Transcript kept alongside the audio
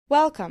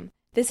Welcome.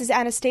 This is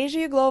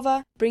Anastasia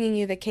Uglova bringing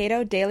you the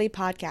Cato Daily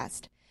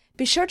Podcast.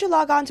 Be sure to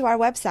log on to our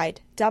website,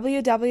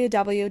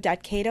 www.cato.org,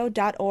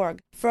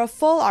 for a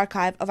full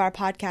archive of our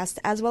podcast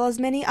as well as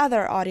many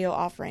other audio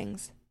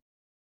offerings.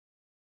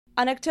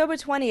 On October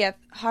 20th,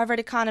 Harvard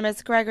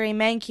economist Gregory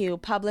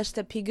Mankiw published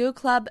the Pigou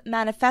Club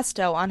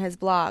Manifesto on his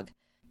blog.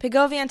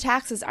 Pigovian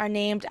taxes are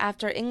named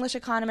after English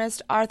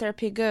economist Arthur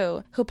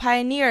Pigou, who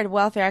pioneered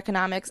welfare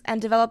economics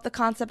and developed the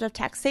concept of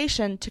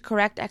taxation to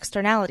correct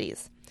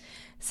externalities.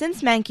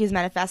 Since Mankiw's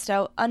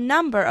manifesto, a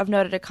number of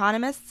noted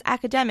economists,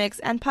 academics,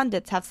 and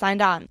pundits have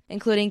signed on,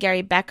 including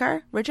Gary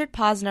Becker, Richard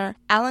Posner,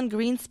 Alan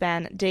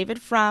Greenspan,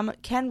 David Frum,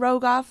 Ken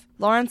Rogoff,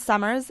 Lawrence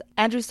Summers,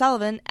 Andrew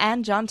Sullivan,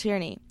 and John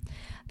Tierney.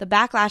 The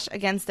backlash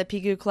against the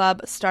Pigou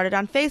Club started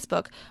on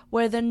Facebook,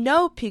 where the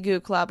No Pigou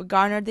Club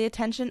garnered the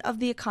attention of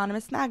The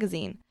Economist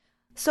magazine.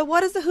 So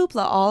what is the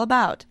hoopla all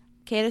about?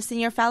 Cato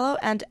Senior Fellow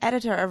and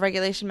editor of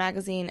Regulation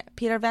magazine,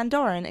 Peter Van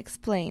Doren,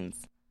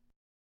 explains.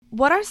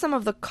 What are some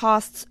of the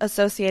costs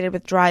associated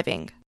with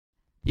driving?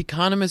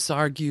 Economists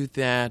argue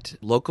that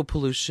local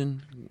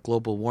pollution,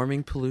 global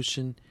warming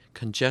pollution,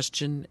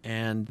 congestion,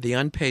 and the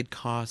unpaid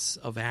costs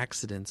of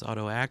accidents,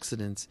 auto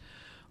accidents,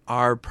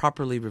 are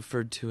properly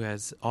referred to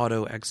as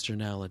auto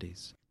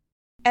externalities.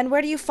 And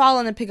where do you fall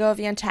in the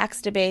Pigovian tax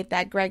debate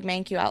that Greg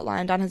Mankiw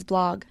outlined on his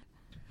blog?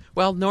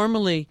 Well,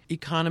 normally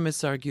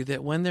economists argue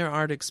that when there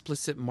aren't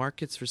explicit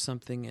markets for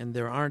something and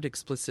there aren't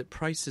explicit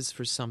prices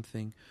for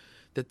something,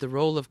 that the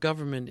role of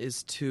government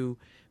is to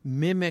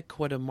mimic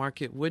what a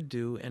market would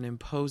do and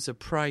impose a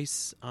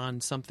price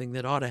on something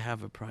that ought to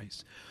have a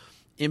price.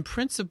 In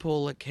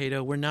principle, at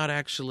Cato, we're not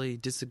actually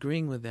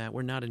disagreeing with that.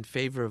 We're not in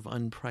favor of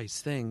unpriced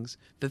things.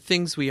 The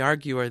things we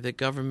argue are that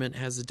government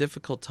has a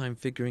difficult time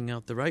figuring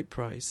out the right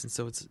price, and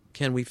so it's,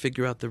 can we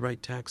figure out the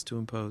right tax to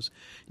impose?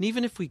 And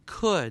even if we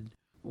could,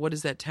 what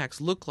does that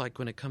tax look like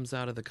when it comes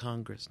out of the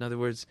Congress? In other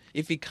words,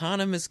 if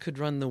economists could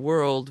run the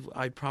world,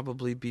 I'd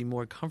probably be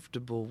more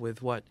comfortable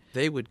with what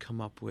they would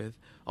come up with,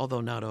 although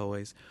not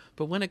always.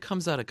 But when it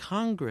comes out of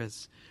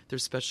Congress,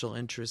 there's special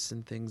interests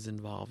and things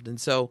involved. And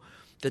so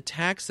the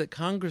tax that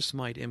Congress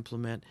might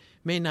implement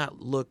may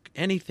not look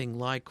anything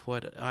like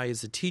what I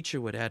as a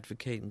teacher would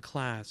advocate in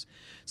class.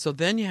 So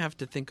then you have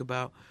to think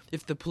about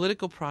if the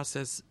political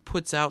process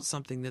puts out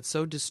something that's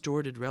so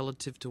distorted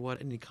relative to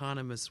what an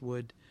economist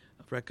would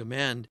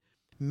recommend,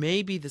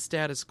 maybe the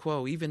status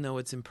quo, even though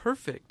it's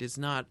imperfect, is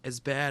not as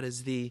bad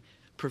as the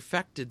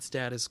perfected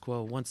status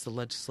quo once the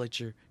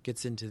legislature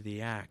gets into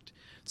the act.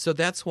 So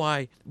that's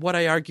why what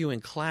I argue in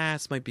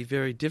class might be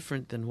very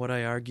different than what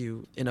I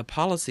argue in a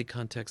policy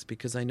context,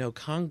 because I know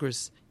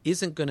Congress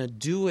isn't going to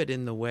do it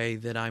in the way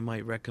that I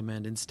might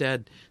recommend.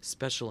 Instead,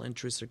 special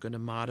interests are going to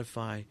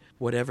modify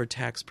whatever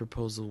tax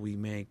proposal we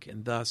make,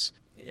 and thus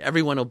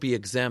everyone will be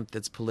exempt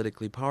that's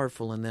politically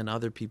powerful, and then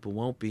other people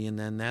won't be, and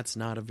then that's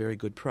not a very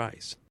good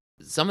price.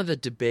 Some of the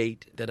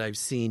debate that I've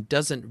seen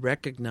doesn't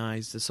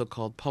recognize the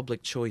so-called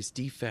public choice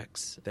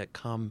defects that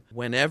come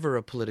whenever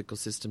a political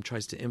system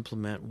tries to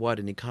implement what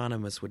an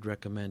economist would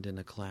recommend in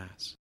a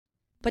class.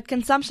 But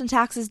consumption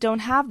taxes don't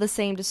have the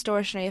same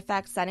distortionary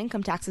effects that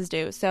income taxes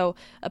do, so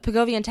a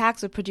Pigovian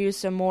tax would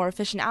produce a more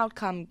efficient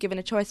outcome given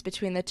a choice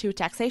between the two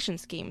taxation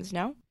schemes,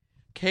 no?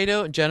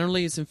 Cato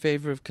generally is in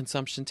favor of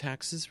consumption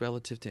taxes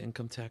relative to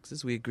income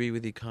taxes. We agree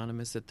with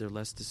economists that they're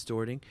less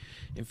distorting.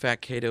 In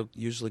fact, Cato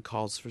usually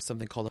calls for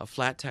something called a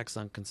flat tax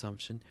on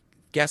consumption.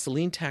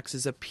 Gasoline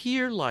taxes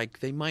appear like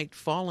they might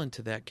fall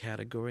into that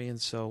category,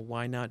 and so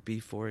why not be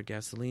for a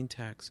gasoline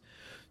tax?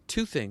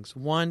 Two things.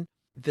 One,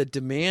 the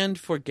demand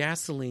for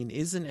gasoline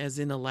isn't as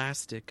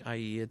inelastic,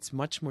 i.e. it's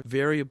much more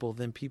variable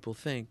than people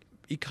think.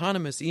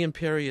 Economist Ian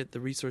Perry at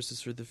the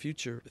Resources for the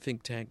Future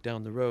think tank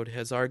down the road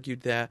has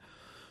argued that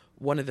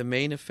one of the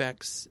main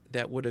effects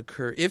that would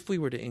occur if we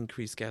were to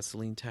increase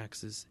gasoline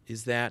taxes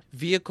is that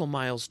vehicle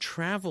miles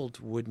traveled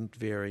wouldn't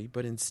vary,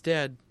 but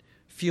instead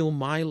fuel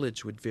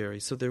mileage would vary.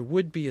 So there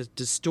would be a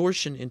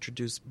distortion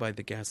introduced by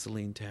the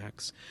gasoline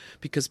tax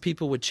because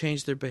people would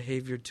change their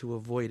behavior to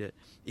avoid it.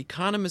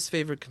 Economists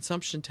favor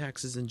consumption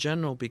taxes in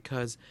general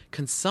because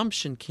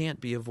consumption can't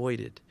be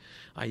avoided.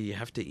 You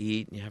have to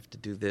eat, and you have to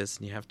do this,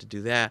 and you have to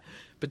do that.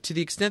 But to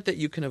the extent that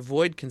you can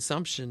avoid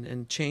consumption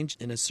and change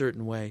in a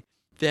certain way,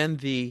 then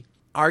the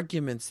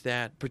arguments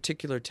that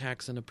particular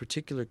tax on a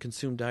particular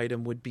consumed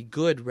item would be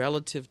good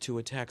relative to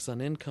a tax on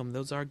income,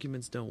 those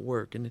arguments don't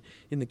work. And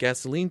in the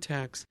gasoline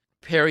tax,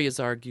 Perry has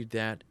argued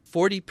that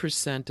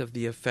 40% of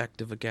the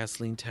effect of a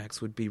gasoline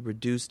tax would be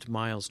reduced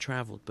miles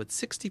traveled, but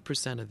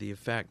 60% of the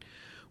effect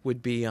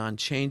would be on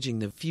changing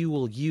the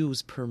fuel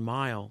used per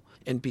mile.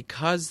 And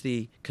because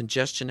the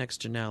congestion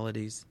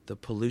externalities, the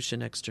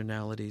pollution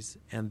externalities,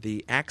 and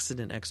the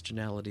accident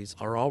externalities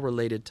are all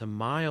related to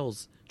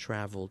miles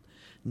traveled,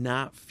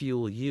 not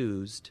fuel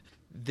used,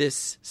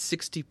 this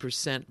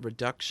 60%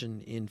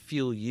 reduction in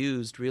fuel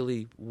used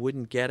really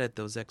wouldn't get at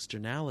those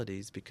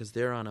externalities because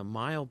they're on a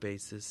mile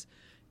basis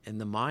and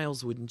the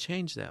miles wouldn't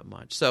change that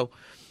much. So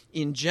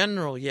in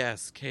general,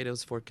 yes,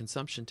 Cato's for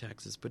consumption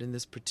taxes, but in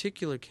this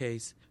particular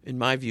case, in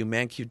my view,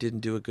 Mankiw didn't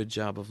do a good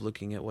job of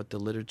looking at what the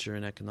literature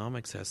in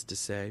economics has to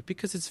say,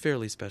 because it's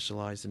fairly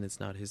specialized and it's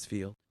not his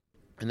field.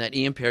 And that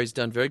Ian Perry's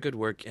done very good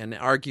work and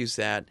argues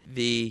that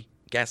the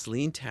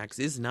gasoline tax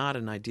is not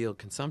an ideal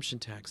consumption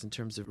tax in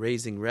terms of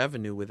raising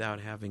revenue without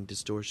having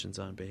distortions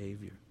on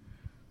behavior.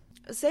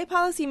 Say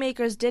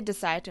policymakers did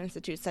decide to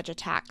institute such a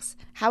tax.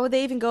 How would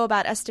they even go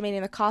about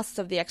estimating the costs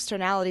of the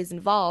externalities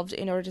involved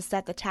in order to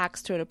set the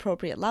tax to an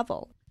appropriate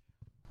level?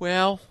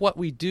 Well, what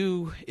we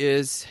do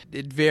is,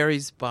 it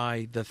varies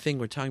by the thing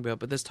we're talking about,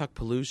 but let's talk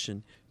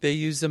pollution. They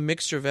use a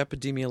mixture of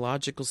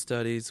epidemiological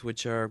studies,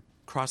 which are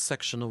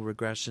cross-sectional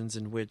regressions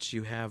in which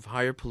you have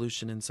higher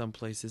pollution in some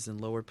places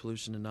and lower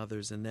pollution in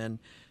others, and then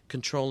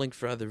controlling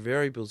for other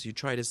variables, you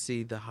try to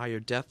see the higher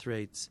death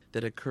rates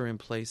that occur in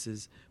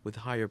places with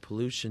higher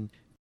pollution.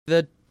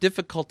 The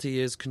difficulty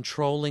is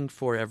controlling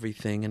for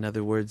everything. In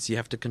other words, you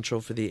have to control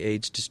for the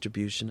age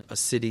distribution. A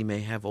city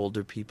may have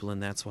older people,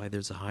 and that's why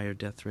there's a higher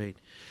death rate.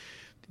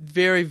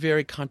 Very,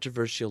 very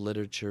controversial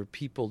literature.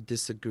 People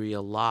disagree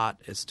a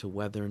lot as to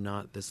whether or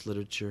not this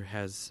literature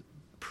has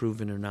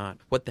proven or not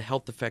what the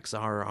health effects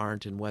are or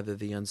aren't, and whether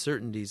the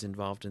uncertainties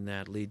involved in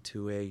that lead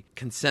to a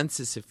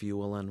consensus, if you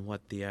will, on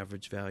what the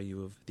average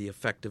value of the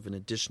effect of an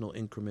additional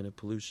increment of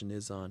pollution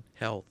is on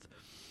health.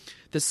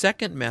 The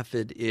second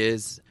method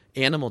is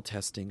animal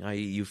testing,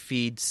 i.e. you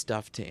feed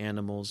stuff to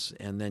animals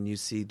and then you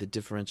see the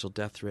differential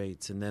death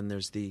rates, and then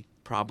there's the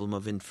problem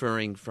of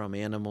inferring from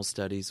animal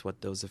studies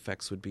what those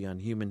effects would be on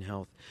human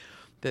health.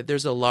 That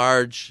there's a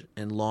large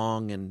and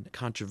long and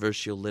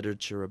controversial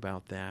literature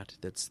about that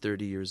that's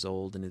 30 years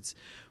old, and it's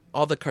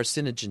all the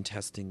carcinogen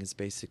testing is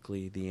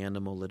basically the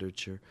animal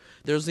literature.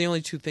 There's the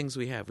only two things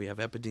we have. We have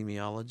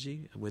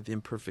epidemiology with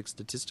imperfect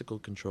statistical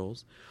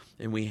controls,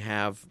 and we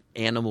have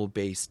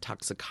animal-based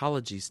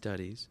toxicology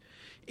studies,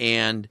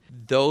 and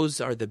those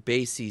are the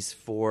bases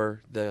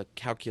for the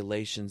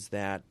calculations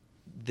that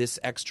this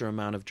extra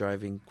amount of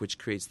driving, which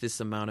creates this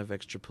amount of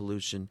extra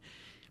pollution,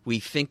 we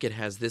think it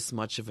has this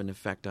much of an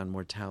effect on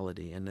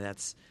mortality. And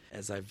that's,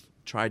 as I've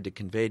tried to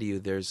convey to you,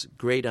 there's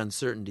great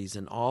uncertainties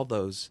in all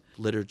those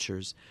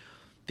literatures.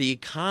 The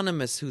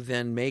economists who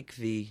then make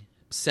the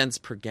cents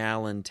per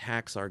gallon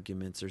tax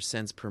arguments or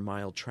cents per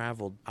mile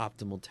traveled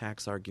optimal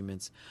tax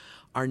arguments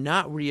are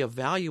not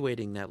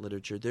reevaluating that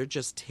literature. They're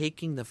just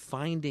taking the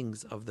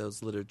findings of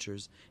those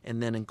literatures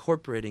and then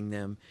incorporating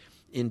them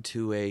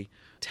into a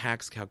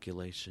tax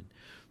calculation.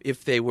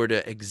 If they were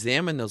to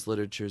examine those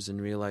literatures and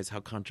realize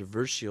how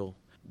controversial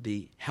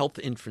the health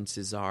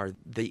inferences are,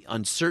 the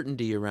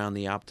uncertainty around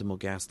the optimal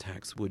gas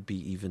tax would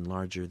be even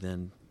larger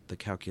than the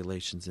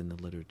calculations in the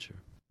literature.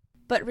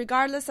 But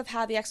regardless of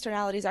how the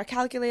externalities are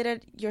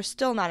calculated, you're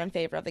still not in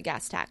favor of the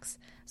gas tax.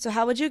 So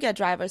how would you get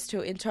drivers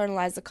to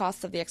internalize the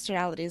costs of the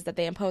externalities that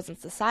they impose on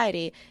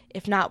society,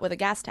 if not with a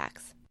gas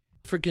tax?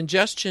 For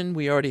congestion,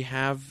 we already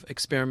have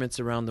experiments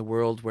around the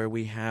world where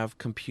we have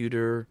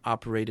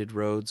computer-operated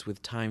roads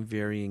with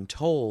time-varying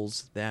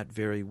tolls that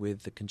vary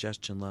with the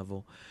congestion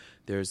level.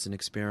 There's an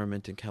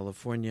experiment in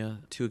California,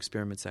 2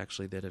 experiments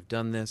actually that have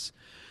done this.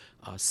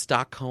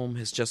 Stockholm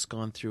has just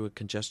gone through a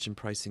congestion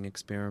pricing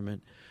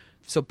experiment.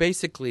 So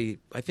basically,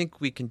 I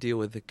think we can deal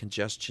with the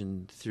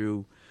congestion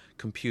through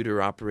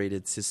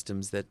computer-operated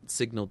systems that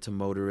signal to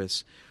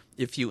motorists,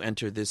 if you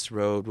enter this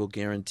road, we'll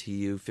guarantee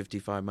you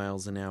 55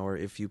 miles an hour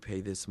if you pay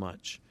this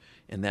much.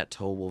 And that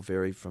toll will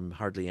vary from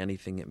hardly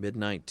anything at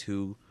midnight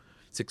to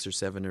 $6 or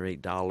 $7 or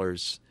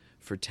 $8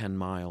 for 10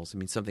 miles. I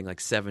mean, something like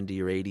 70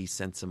 or 80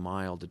 cents a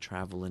mile to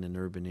travel in an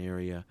urban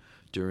area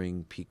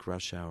during peak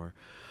rush hour.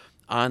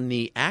 On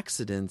the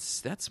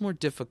accidents, that's more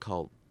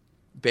difficult.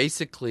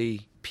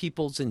 Basically,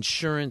 people's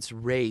insurance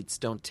rates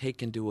don't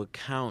take into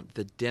account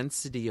the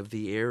density of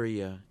the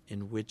area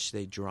in which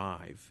they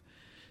drive.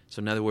 So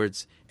in other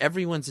words,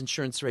 everyone's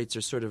insurance rates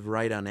are sort of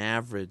right on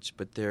average,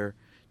 but they're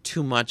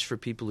too much for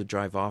people who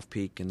drive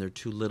off-peak and they're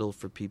too little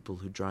for people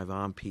who drive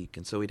on-peak.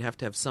 And so we'd have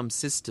to have some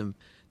system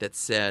that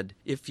said,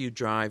 if you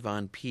drive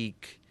on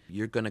peak,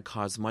 you're going to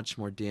cause much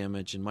more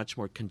damage and much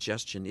more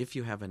congestion if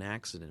you have an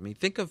accident. I mean,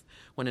 think of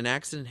when an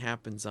accident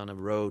happens on a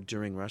road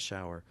during rush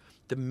hour.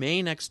 The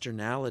main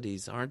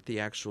externalities aren't the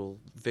actual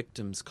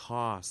victim's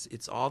costs.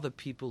 It's all the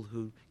people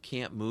who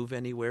can't move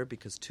anywhere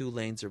because 2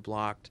 lanes are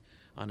blocked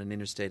on an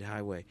interstate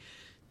highway.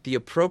 The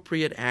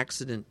appropriate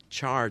accident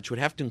charge would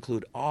have to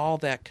include all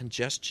that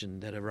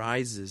congestion that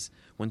arises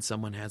when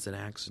someone has an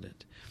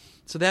accident.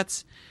 So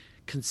that's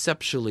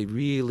conceptually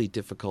really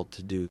difficult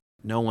to do.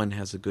 No one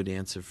has a good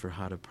answer for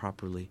how to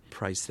properly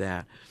price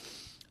that.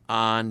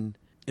 On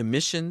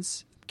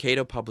emissions,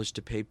 Cato published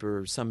a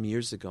paper some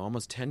years ago,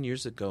 almost 10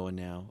 years ago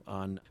now,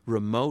 on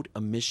remote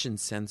emission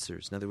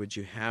sensors. In other words,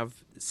 you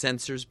have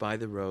sensors by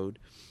the road,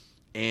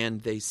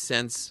 and they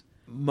sense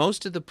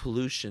most of the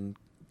pollution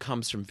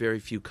comes from very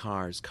few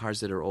cars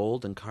that are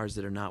old and cars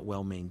that are not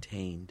well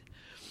maintained.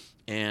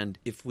 And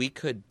if we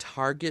could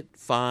target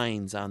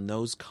fines on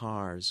those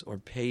cars or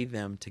pay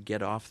them to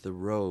get off the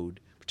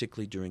road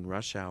particularly during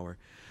rush hour,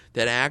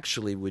 that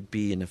actually would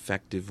be an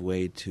effective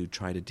way to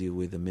try to deal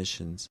with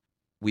emissions.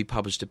 We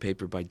published a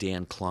paper by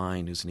Dan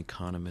Klein, who's an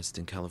economist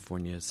in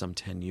California some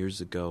 10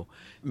 years ago,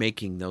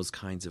 making those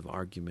kinds of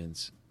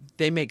arguments.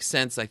 They make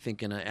sense, I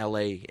think, in an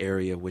LA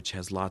area which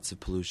has lots of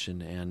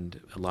pollution and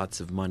lots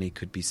of money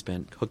could be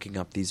spent hooking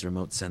up these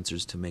remote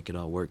sensors to make it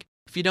all work.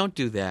 If you don't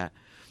do that,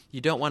 you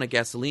don't want a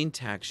gasoline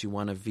tax, you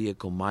want a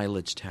vehicle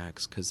mileage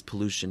tax, because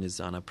pollution is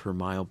on a per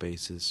mile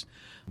basis.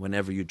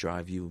 Whenever you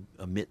drive, you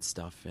emit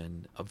stuff,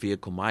 and a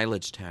vehicle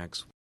mileage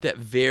tax that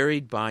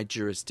varied by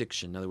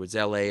jurisdiction. In other words,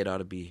 LA, it ought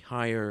to be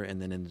higher,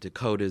 and then in the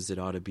Dakotas, it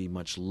ought to be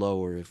much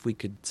lower. If we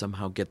could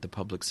somehow get the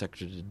public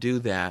sector to do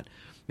that,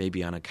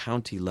 maybe on a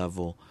county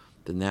level,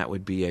 then that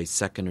would be a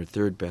second or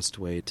third best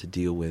way to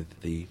deal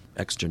with the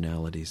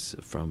externalities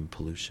from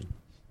pollution.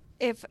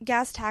 If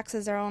gas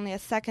taxes are only a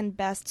second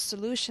best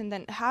solution,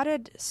 then how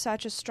did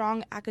such a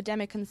strong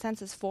academic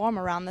consensus form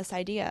around this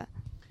idea?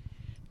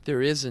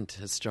 There isn't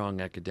a strong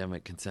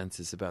academic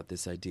consensus about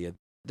this idea.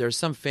 There are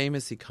some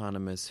famous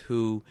economists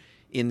who,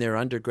 in their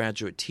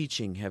undergraduate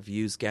teaching, have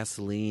used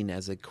gasoline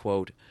as a,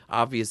 quote,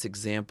 obvious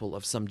example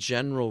of some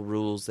general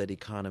rules that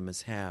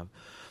economists have.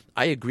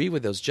 I agree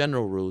with those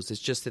general rules. It's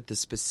just that the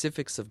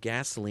specifics of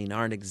gasoline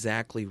aren't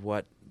exactly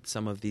what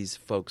some of these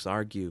folks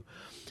argue.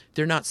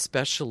 They're not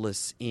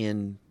specialists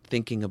in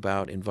thinking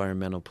about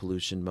environmental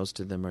pollution. Most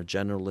of them are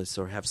generalists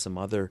or have some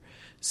other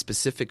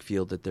specific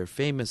field that they're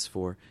famous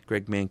for.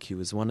 Greg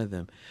Mankiw is one of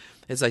them.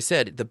 As I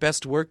said, the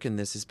best work in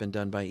this has been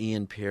done by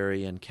Ian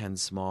Perry and Ken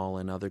Small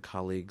and other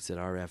colleagues at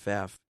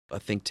RFF, a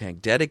think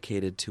tank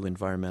dedicated to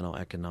environmental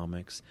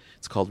economics.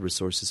 It's called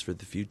Resources for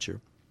the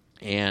Future.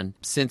 And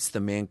since the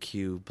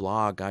Mankiw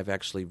blog, I've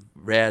actually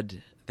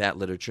read that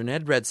literature and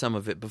had read some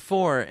of it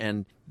before,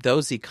 and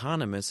those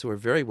economists who are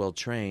very well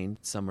trained,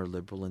 some are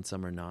liberal and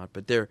some are not,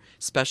 but they're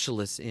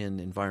specialists in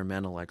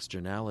environmental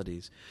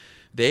externalities.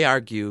 They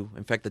argue,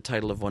 in fact, the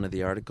title of one of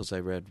the articles I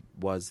read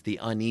was The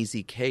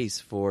Uneasy Case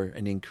for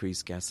an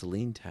Increased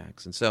Gasoline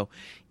Tax. And so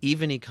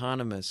even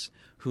economists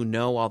who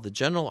know all the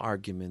general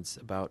arguments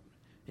about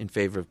in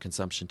favor of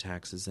consumption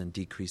taxes and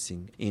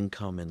decreasing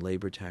income and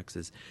labor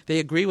taxes, they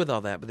agree with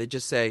all that, but they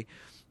just say,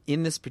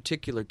 in this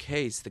particular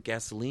case, the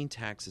gasoline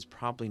tax is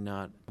probably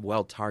not a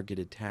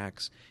well-targeted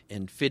tax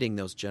and fitting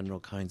those general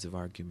kinds of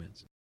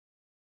arguments.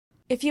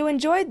 If you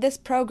enjoyed this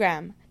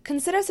program,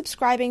 consider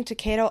subscribing to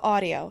Cato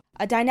Audio,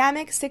 a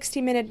dynamic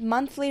 60-minute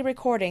monthly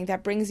recording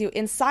that brings you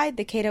inside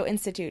the Cato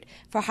Institute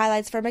for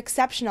highlights from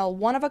exceptional,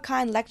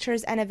 one-of-a-kind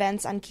lectures and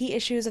events on key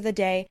issues of the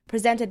day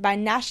presented by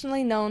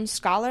nationally known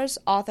scholars,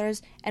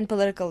 authors, and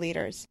political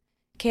leaders.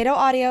 Cato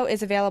Audio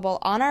is available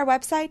on our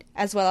website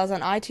as well as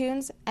on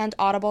iTunes and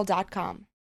audible.com.